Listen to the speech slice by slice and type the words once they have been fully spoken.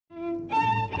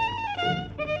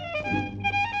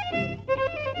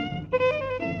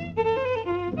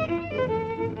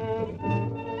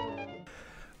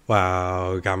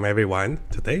Welcome everyone.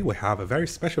 Today we have a very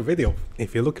special video.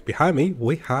 If you look behind me,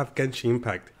 we have Genshin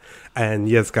Impact. And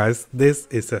yes guys, this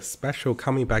is a special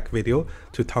coming back video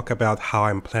to talk about how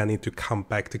I'm planning to come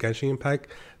back to Genshin Impact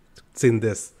in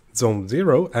this Zone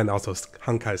 0 and also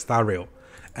Honkai Star Rail.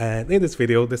 And in this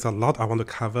video, there's a lot I want to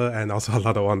cover and also a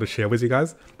lot I want to share with you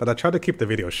guys, but I try to keep the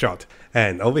video short.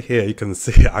 And over here, you can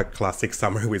see a classic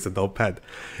summary with a notepad.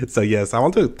 So yes, I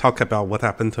want to talk about what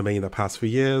happened to me in the past few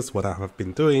years, what I have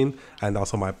been doing, and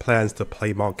also my plans to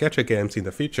play more gacha games in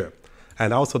the future.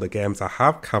 And also the games I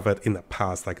have covered in the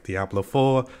past, like Diablo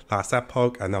 4, Last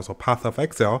Epoch, and also Path of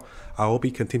Exile. I will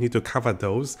be continuing to cover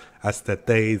those as the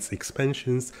days,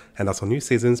 expansions, and also new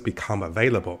seasons become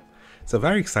available. So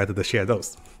very excited to share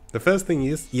those. The first thing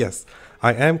is, yes,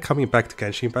 I am coming back to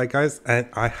Genshin Impact guys, and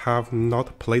I have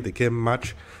not played the game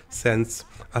much since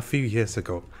a few years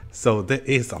ago. So there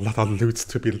is a lot of loot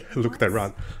to be looked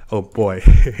around. Oh boy,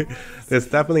 there's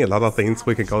definitely a lot of things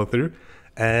we can go through.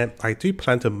 And I do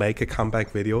plan to make a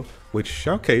comeback video which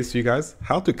showcase you guys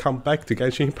how to come back to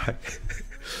Genshin Impact.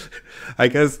 I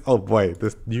guess, oh boy,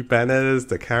 the new banners,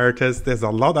 the characters, there's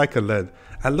a lot I can learn.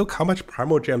 And look how much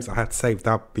primal gems I had saved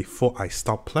up before I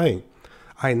stopped playing.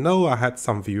 I know I had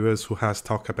some viewers who has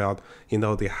talked about,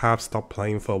 they have stopped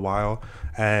playing for a while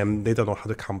and they don't know how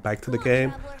to come back to the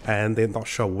game and they're not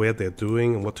sure where they're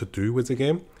doing and what to do with the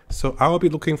game. So I will be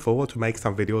looking forward to make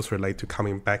some videos related to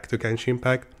coming back to Genshin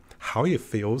Impact, how it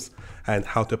feels and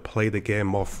how to play the game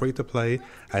more free to play,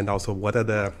 and also what are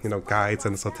the guides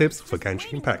and some tips for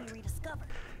Genshin Impact.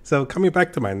 So coming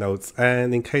back to my notes,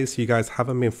 and in case you guys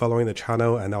haven't been following the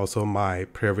channel and also my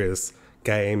previous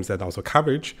games and also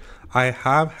coverage, I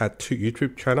have had 2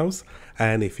 YouTube channels,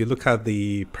 and if you look at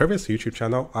the previous YouTube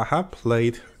channel, I have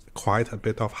played quite a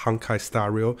bit of Honkai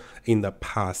Star Rail in the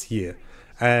past year.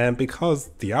 And because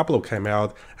Diablo came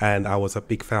out and I was a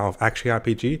big fan of action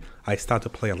RPG, I started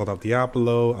to play a lot of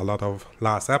Diablo, a lot of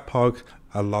Last Epoch,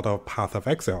 a lot of Path of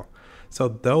Exile. So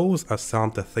those are some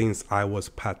of the things I was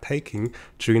partaking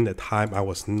during the time I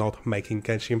was not making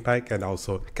Genshin Impact and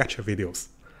also gacha videos.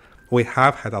 We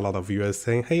have had a lot of viewers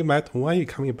saying, hey Matt, why are you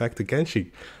coming back to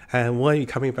Genshin? And why are you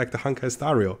coming back to Honkai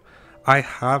Star Rail? I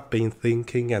have been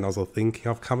thinking and also thinking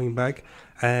of coming back,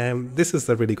 and this is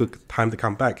a really good time to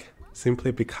come back.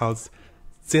 Simply because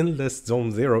Zenless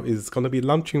Zone 0 is going to be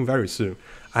launching very soon.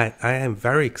 I am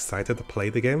very excited to play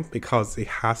the game because it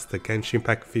has the Genshin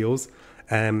Impact feels,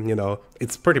 and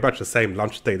it's pretty much the same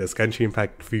launch date as Genshin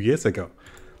Impact a few years ago.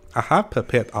 I have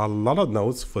prepared a lot of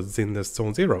notes for Zenless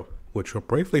Zone 0, which we'll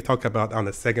briefly talk about on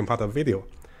the second part of the video,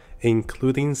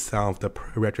 including some of the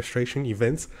pre-registration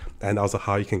events and also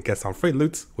how you can get some free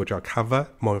loot, which I'll cover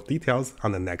more details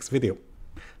on the next video.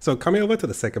 So coming over to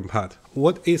the second part,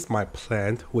 what is my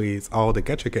plan with all the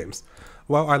gacha games?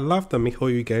 Well, I love the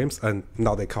Mihoyu games, and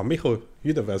now they call Miho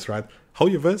Universe, right?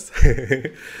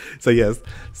 Hoyoverse? So yes,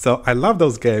 so I love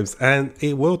those games, and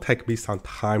it will take me some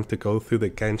time to go through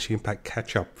the Genshin Impact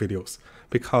catch-up videos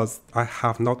because I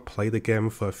have not played the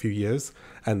game for a few years,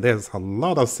 and there's a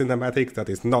lot of cinematics that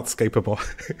is not escapable.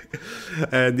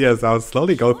 And yes, I'll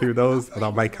slowly go through those and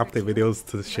I'll make update videos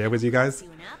to share with you guys.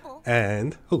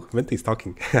 And, oh, Venti's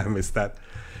talking, I missed that.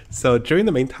 So during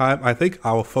the meantime, I think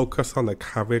I will focus on the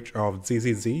coverage of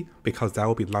ZZZ because that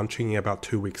will be launching in about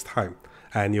 2 weeks time.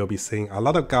 And you'll be seeing a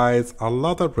lot of guides, a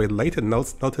lot of related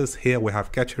notes. Notice here we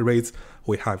have gacha rates,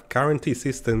 we have guarantee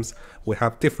systems, we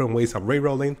have different ways of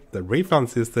rerolling, the refund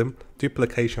system,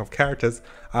 duplication of characters.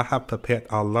 I have prepared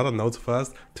a lot of notes for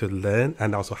us to learn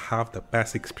and also have the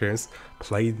best experience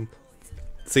playing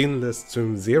Zenless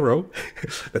Zone 0.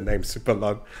 The name's super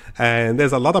long, and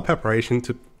there's a lot of preparation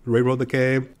to reroll the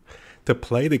game, to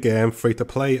play the game free to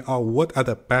play, or what are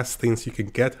the best things you can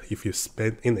get if you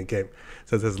spend in the game.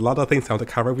 So there's a lot of things I want to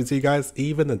cover with you guys.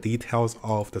 Even the details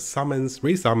of the summons,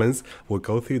 resummons, we'll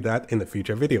go through that in the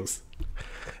future videos.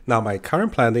 Now my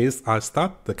current plan is I'll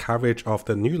start the coverage of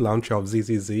the new launch of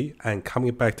ZZZ and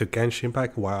coming back to Genshin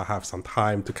Impact while I have some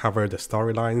time to cover the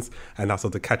storylines and also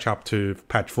to catch up to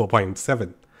patch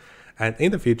 4.7. And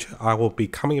in the future, I will be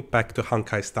coming back to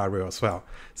Honkai Star Rail as well.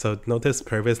 So notice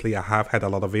previously I have had a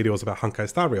lot of videos about Honkai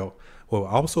Star Rail. We'll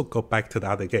also go back to the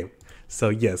other game. So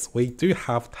yes, we do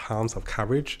have tons of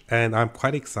coverage and I'm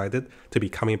quite excited to be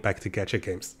coming back to gacha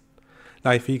games.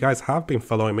 Now if you guys have been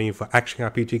following me for action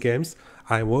RPG games,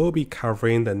 I will be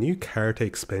covering the new character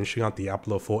expansion on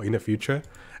Diablo 4 in the future,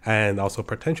 and also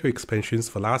potential expansions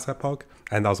for Last Epoch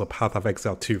and also Path of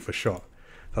Exile 2 for sure.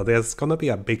 So there's gonna be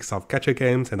a mix of gacha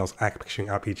games and also action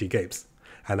RPG games.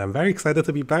 And I'm very excited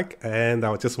to be back, and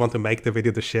I just want to make the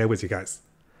video to share with you guys.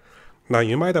 Now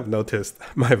you might have noticed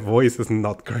my voice is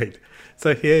not great,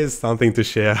 so here is something to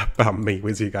share about me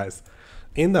with you guys.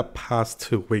 In the past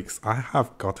 2 weeks, I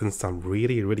have gotten some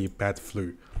really bad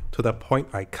flu, to the point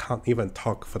I can't even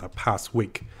talk for the past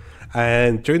week.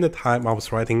 And during the time I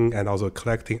was writing and also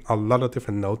collecting a lot of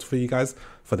different notes for you guys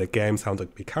for the games I want to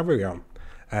be covering on.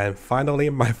 And finally,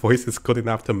 my voice is good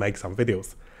enough to make some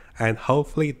videos. And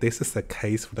hopefully this is the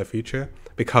case for the future,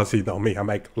 because you know me, I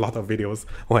make a lot of videos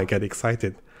when I get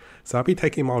excited. So I'll be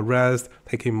taking more rest,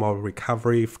 taking more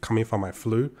recovery coming from my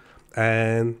flu.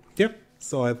 And yep,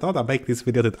 so I thought I'd make this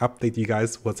video to update you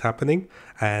guys what's happening.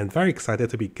 And very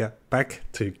excited to get back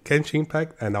to Genshin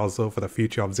Impact and also for the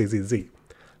future of ZZZ.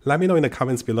 Let me know in the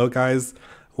comments below, guys.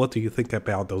 What do you think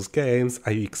about those games?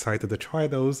 Are you excited to try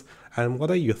those? And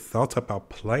what are your thoughts about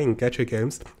playing gacha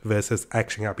games versus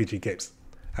action RPG games?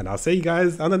 And I'll see you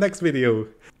guys on the next video.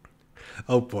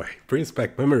 Oh boy, brings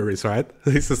back memories, right?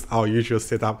 This is our usual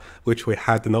setup, which we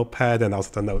had the notepad and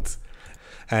also the notes.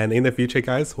 And in the future,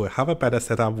 guys, we'll have a better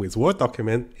setup with Word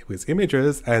document, with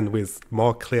images, and with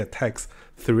more clear text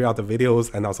throughout the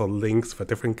videos, and also links for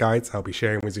different guides I'll be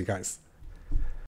sharing with you guys.